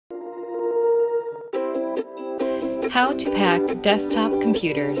How to pack desktop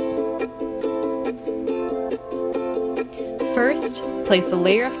computers. First, place a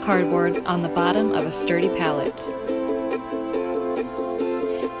layer of cardboard on the bottom of a sturdy pallet.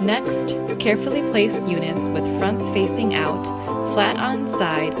 Next, carefully place units with fronts facing out, flat on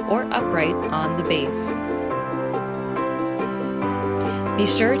side or upright on the base. Be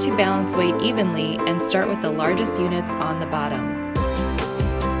sure to balance weight evenly and start with the largest units on the bottom.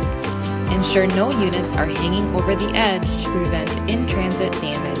 Ensure no units are hanging over the edge to prevent in-transit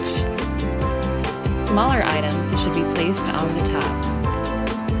damage. Smaller items should be placed on the top.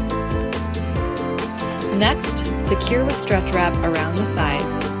 Next, secure with stretch wrap around the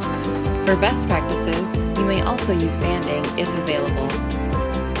sides. For best practices, you may also use banding if available.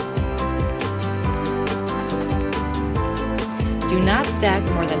 Do not stack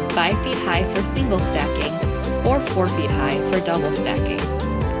more than 5 feet high for single stacking or 4 feet high for double stacking.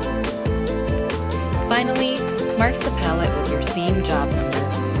 Finally, mark the pallet with your seam job number.